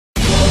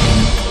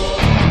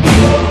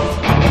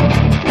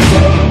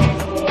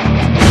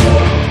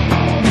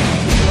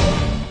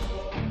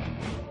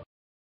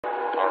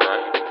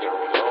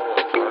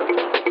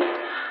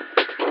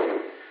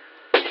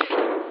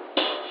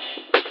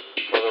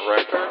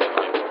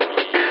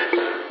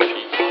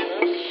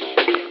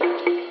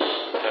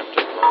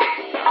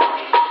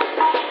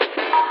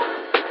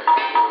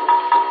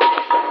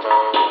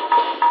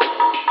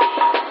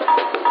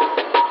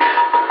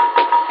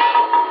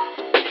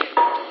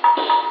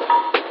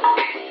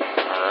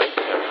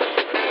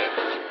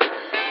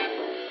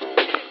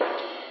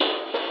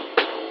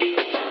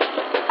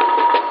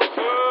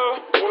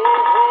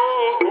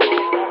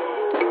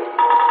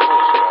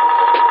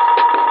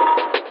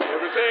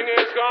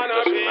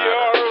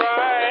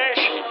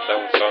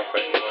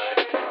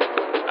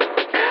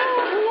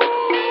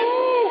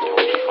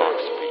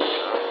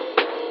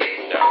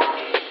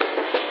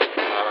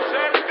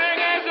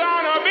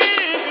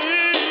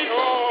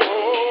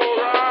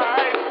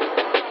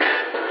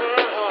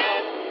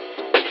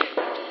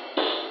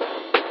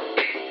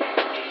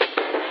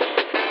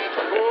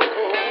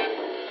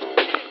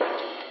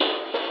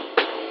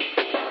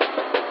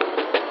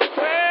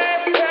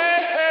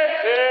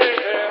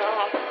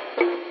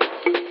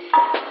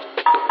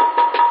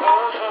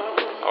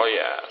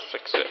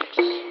666.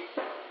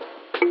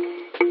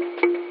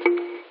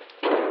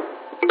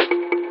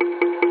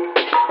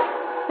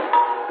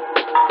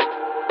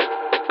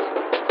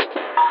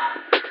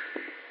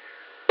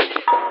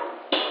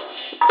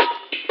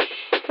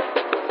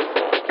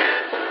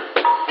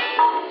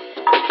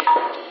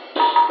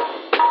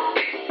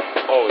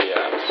 Oh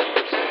yeah,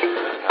 Super Saiyan.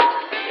 That has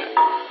to be it.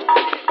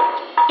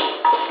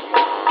 Come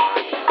on.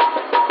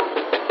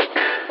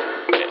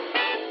 Yeah,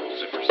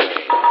 Super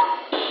Saiyan.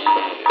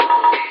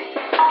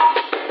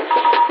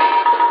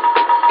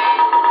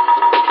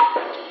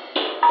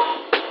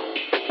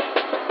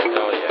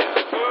 Hell yeah,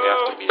 we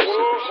have to be a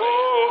Super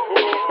Saiyan.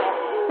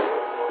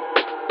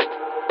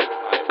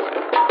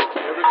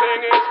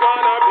 Everything is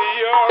gonna be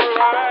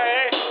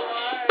alright.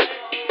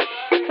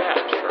 Yeah,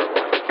 sure,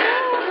 why not?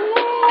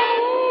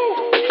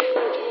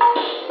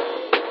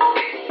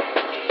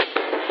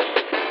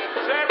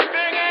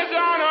 Everything is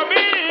gonna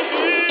be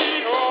alright.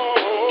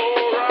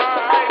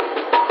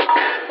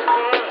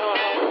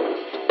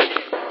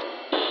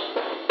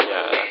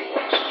 Yeah, that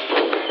was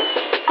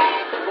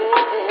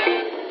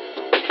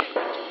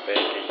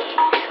baggy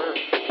t-shirt.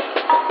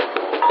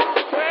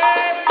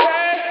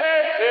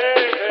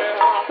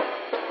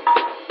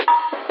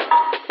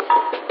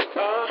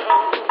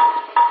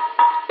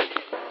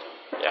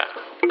 Yeah.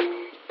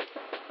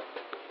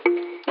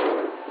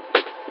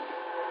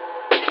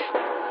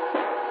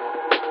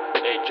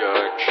 Hey,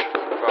 Judge.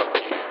 Fuck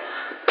you.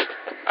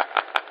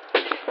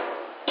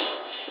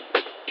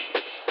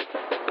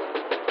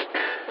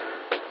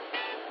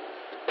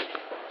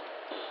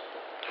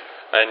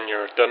 And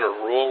you're gonna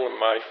rule in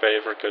my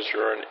favor because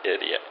you're an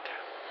idiot.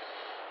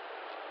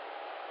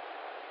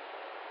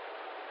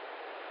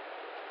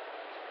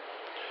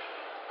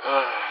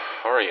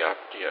 Hurry up,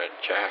 you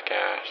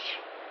jackass.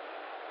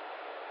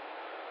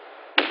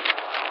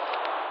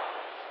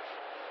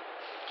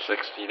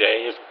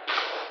 $60.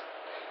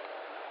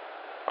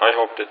 I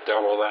hope to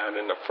double that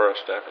in the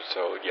first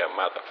episode, you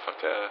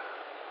motherfucker.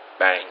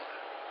 Bang.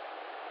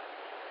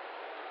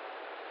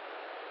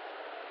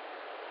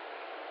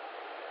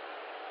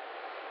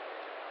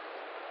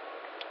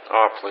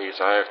 Oh, please,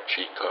 I have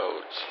cheat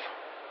codes.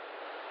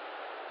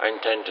 I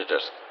intend to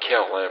just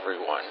kill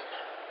everyone.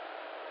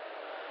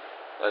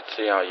 Let's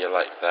see how you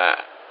like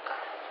that.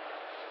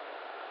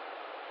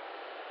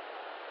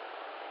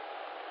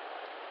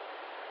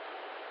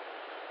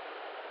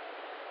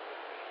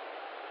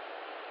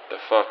 The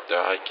fuck do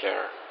I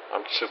care?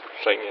 I'm Super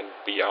Saiyan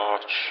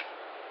biatch.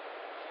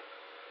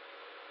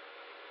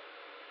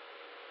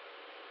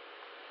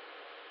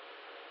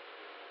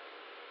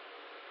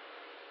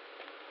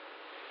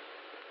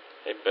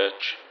 Hey,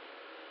 bitch.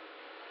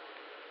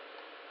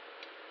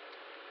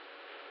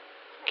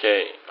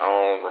 Okay,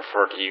 I'll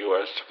refer to you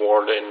as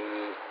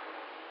Warden.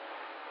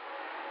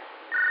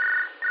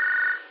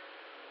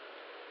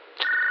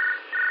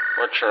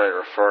 What should I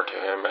refer to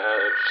him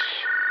as?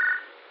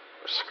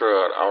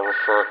 Screw it, I'll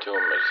refer to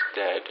him as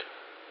dead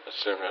as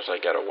soon as I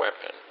get a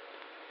weapon.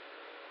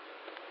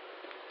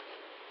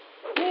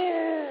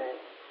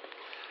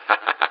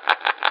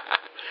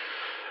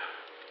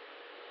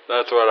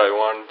 That's what I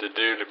wanted to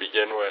do to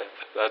begin with.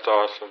 That's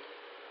awesome.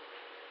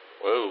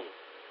 Whoa.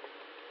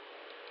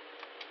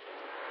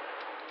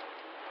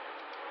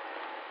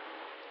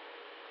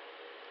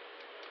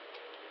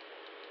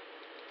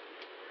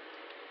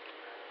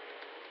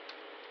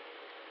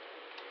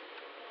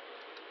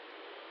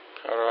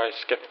 How do I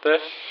skip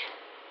this?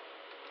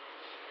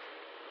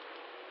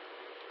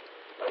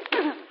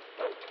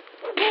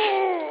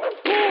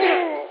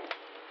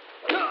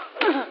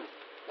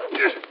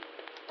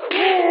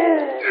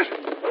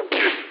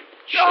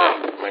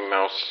 Shit, my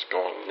mouse is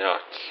going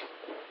nuts.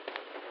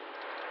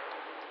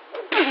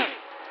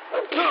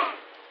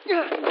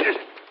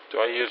 Do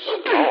I use...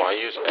 Oh, I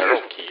use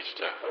arrow keys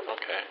to...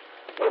 Okay.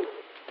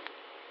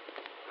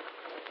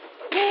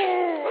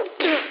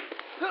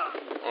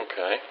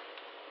 Okay.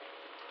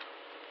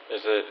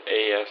 Is it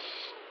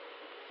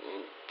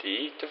ASD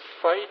to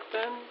fight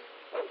then?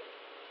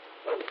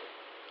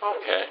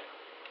 Okay.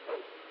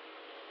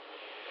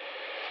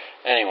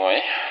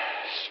 Anyway,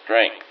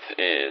 strength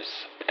is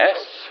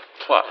S+.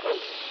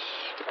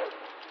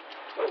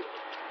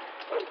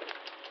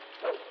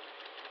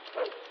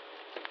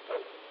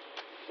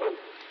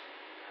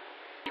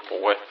 People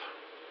with.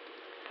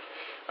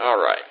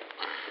 Alright.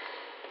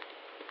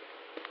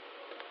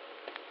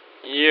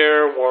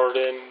 Year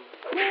Warden.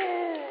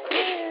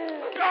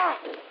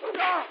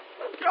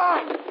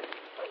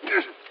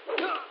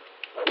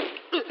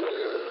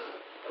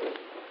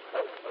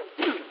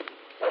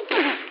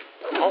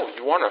 Oh,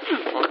 you want to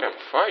fucking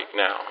fight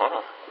now,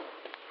 huh?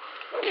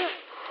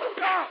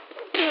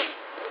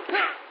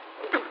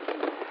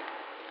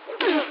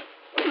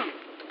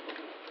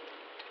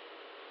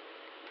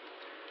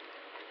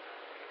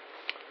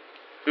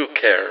 Who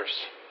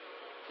cares?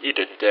 Eat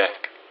a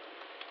dick.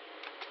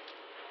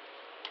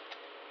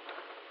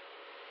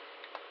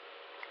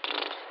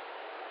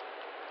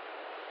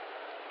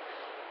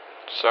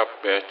 Sup,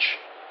 bitch?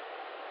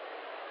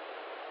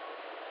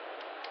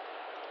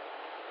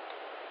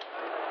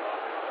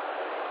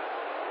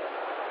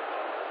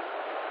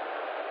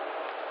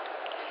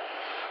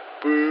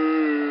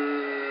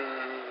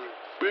 Boo!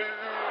 Boo!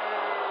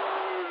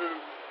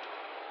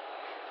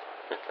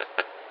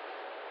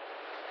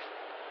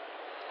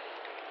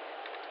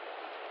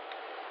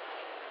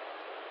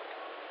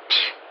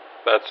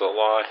 That's a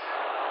lie.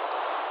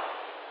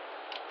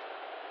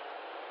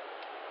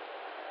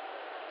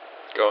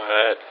 Go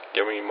ahead,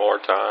 give me more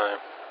time.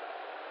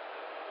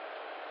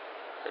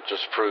 It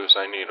just proves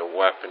I need a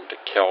weapon to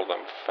kill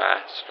them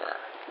faster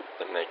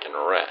than they can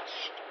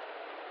rest.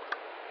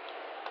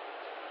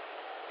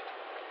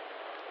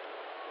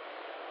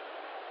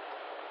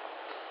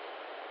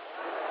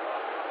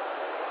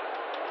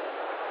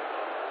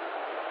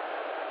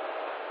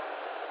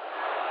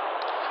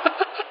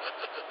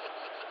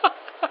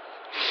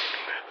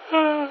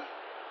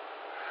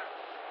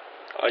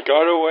 I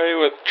got away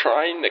with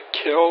trying to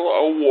kill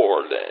a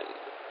warden.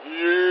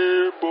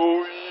 Yeah,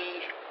 boy.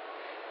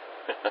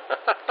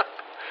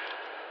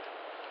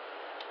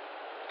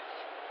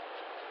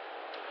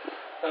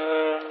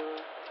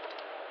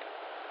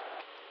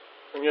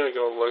 I'm gonna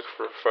go look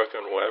for a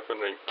fucking weapon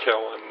and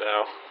kill him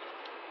now.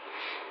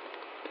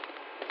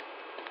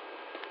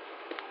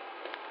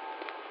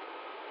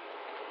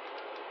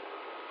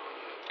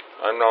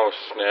 I'm no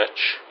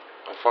snitch.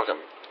 I'll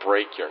fucking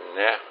break your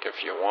neck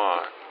if you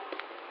want.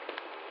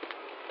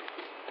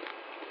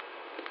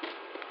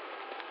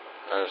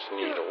 I just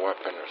need a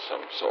weapon of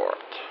some sort.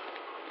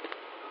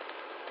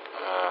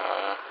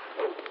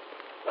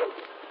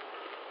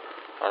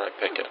 How'd I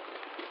pick it?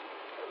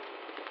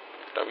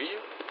 W?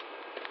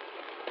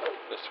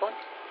 This one?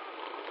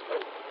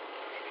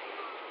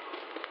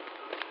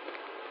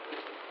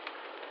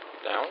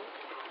 Down?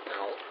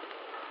 No.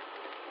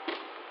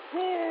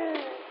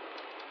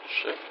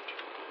 Shift.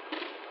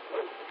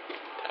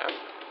 Tab.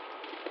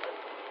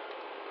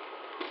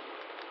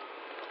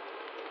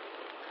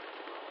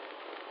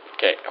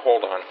 Okay,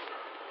 hold on.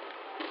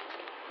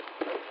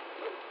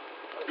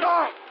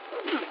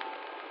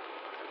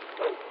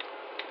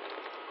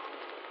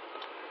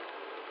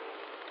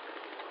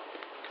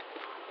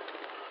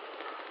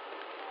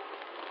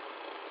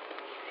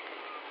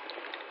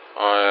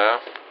 Oh yeah?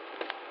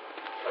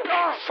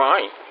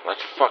 Fine,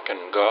 let's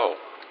fucking go.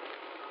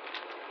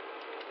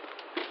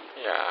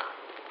 Yeah.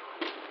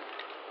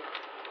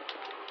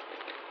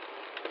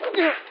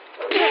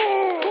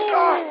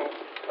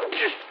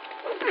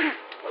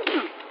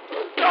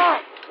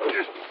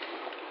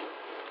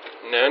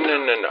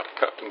 No.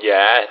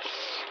 Yes.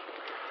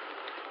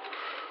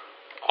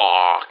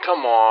 Aw,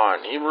 come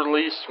on. He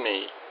released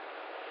me.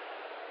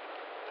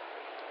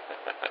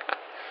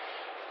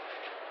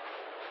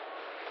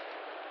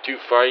 Two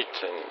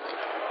fights and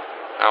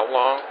how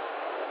long?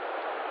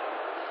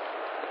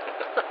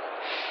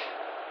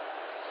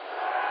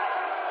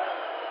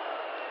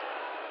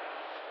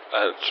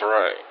 That's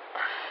right.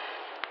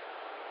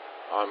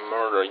 I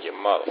murder you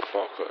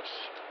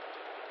motherfuckers.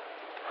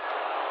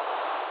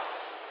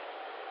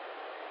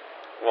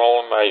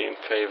 Roll them in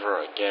favor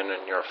again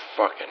and you're a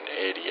fucking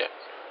idiot.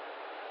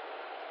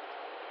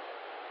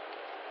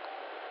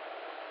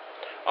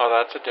 Oh,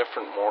 that's a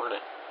different warden.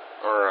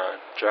 Or a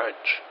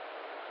judge.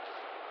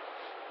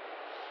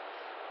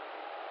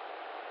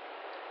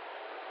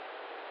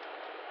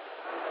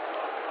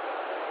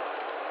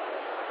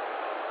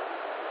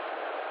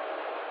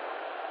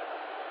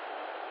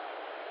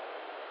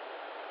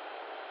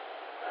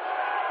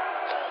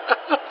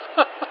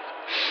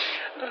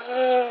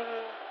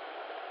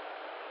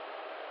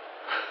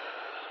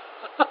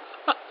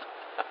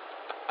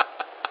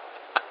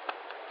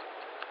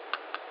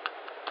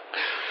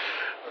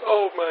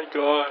 Oh my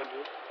god.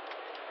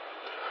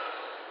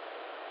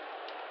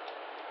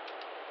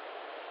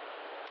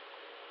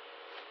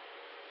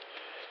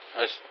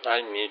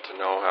 I need to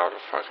know how to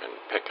fucking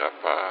pick up,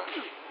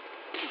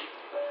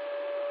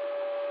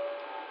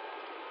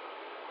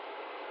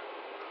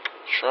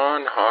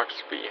 Sean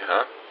Hawksby,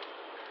 huh?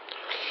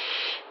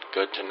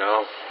 Good to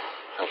know.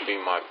 He'll be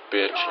my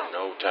bitch in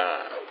no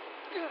time.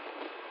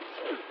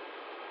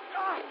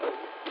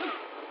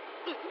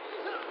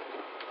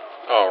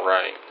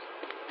 Alright.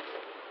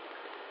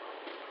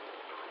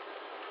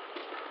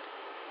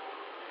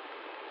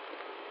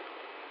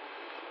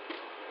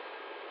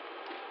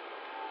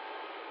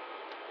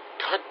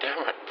 God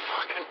damn it,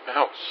 fucking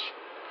mouse.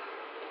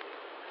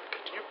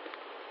 Could you...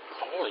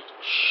 Holy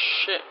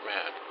shit,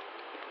 man.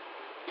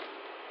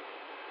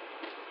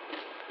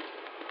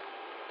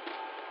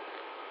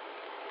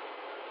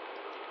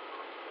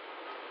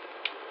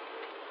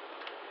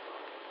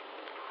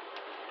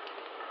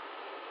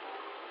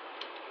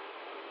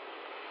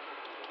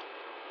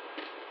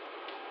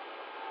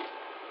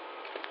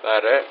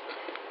 That it?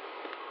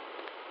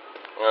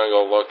 I'm gonna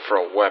go look for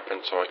a weapon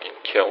so I can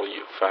kill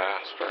you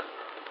faster.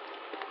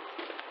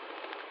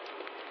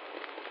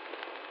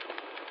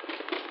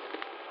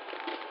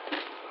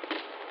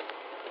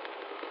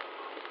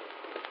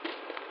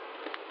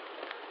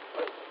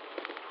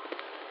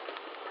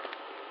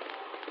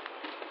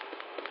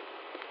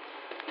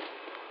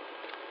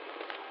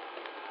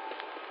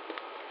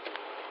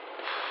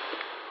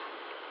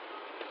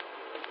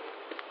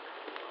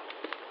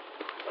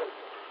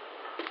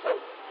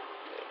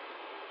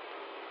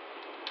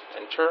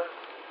 Enter.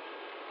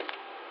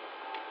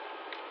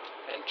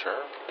 Enter.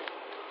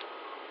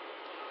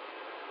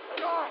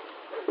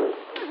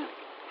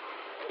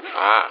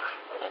 Ah,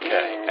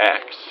 okay,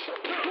 X.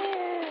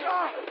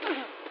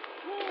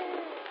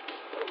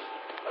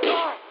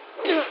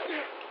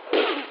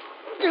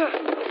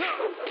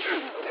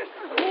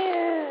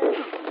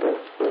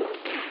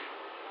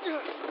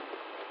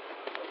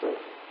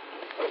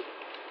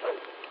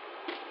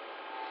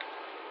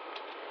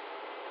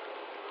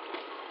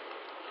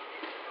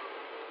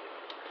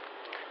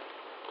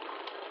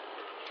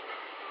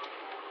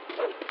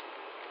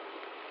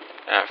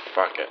 Ah,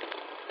 fuck it.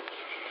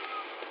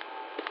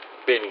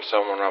 Beating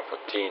someone up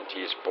with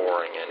TNT is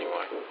boring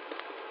anyway.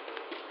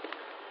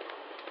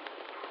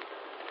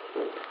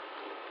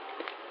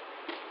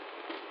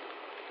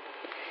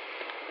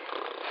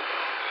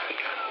 I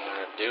kinda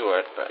wanna do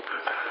it, but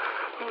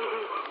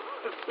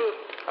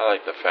I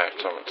like the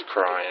fact someone's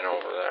crying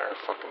over there,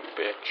 fucking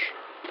bitch.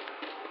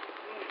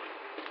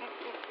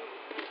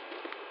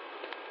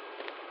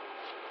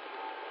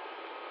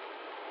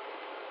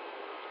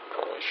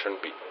 Probably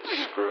shouldn't be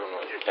screwing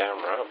with the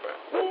camera, but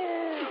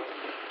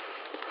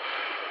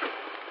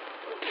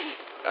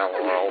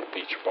LOL,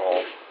 beach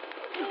ball.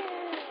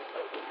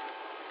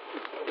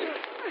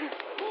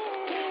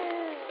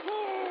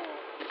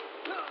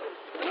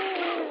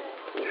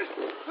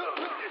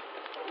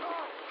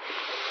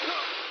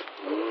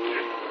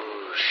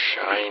 Ooh,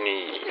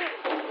 shiny.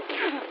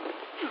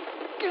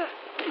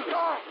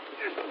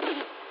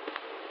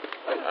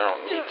 I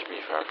don't need to be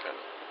fucking.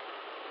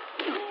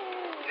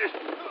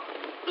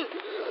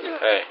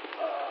 Hey.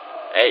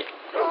 Hey.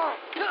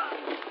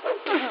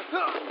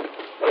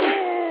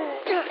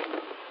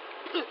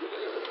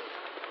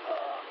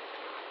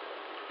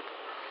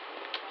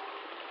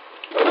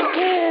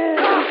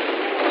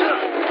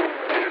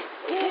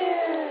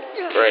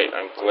 Great,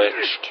 I'm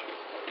glitched.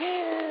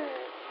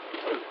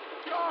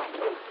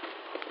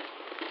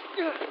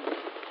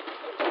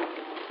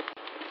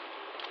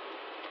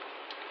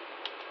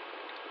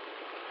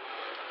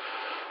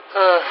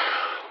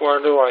 Where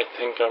do I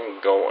think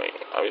I'm going?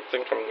 I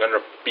think I'm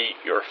gonna beat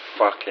your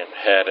fucking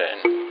head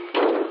in.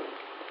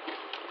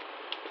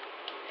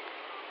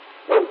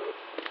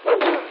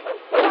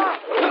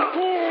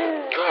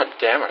 God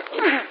damn it.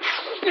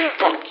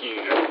 Fuck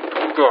you,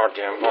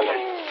 goddamn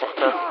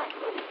motherfucker.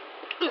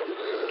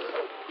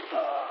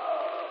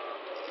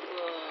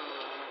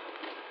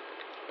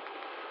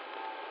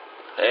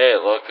 Hey,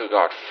 look who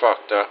got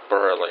fucked up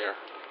earlier.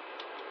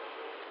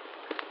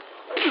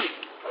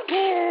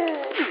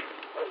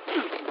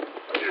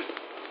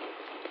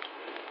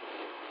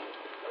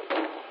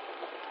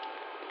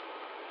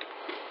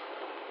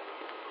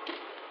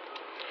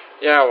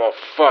 Yeah, well,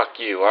 fuck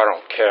you, I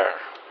don't care.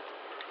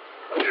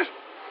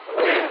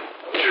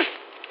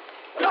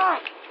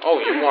 Oh,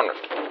 you wanna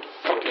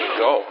fucking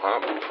go, huh,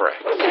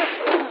 prick?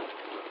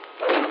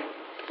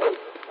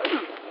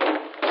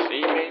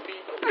 See, maybe?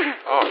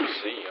 Oh,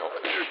 see,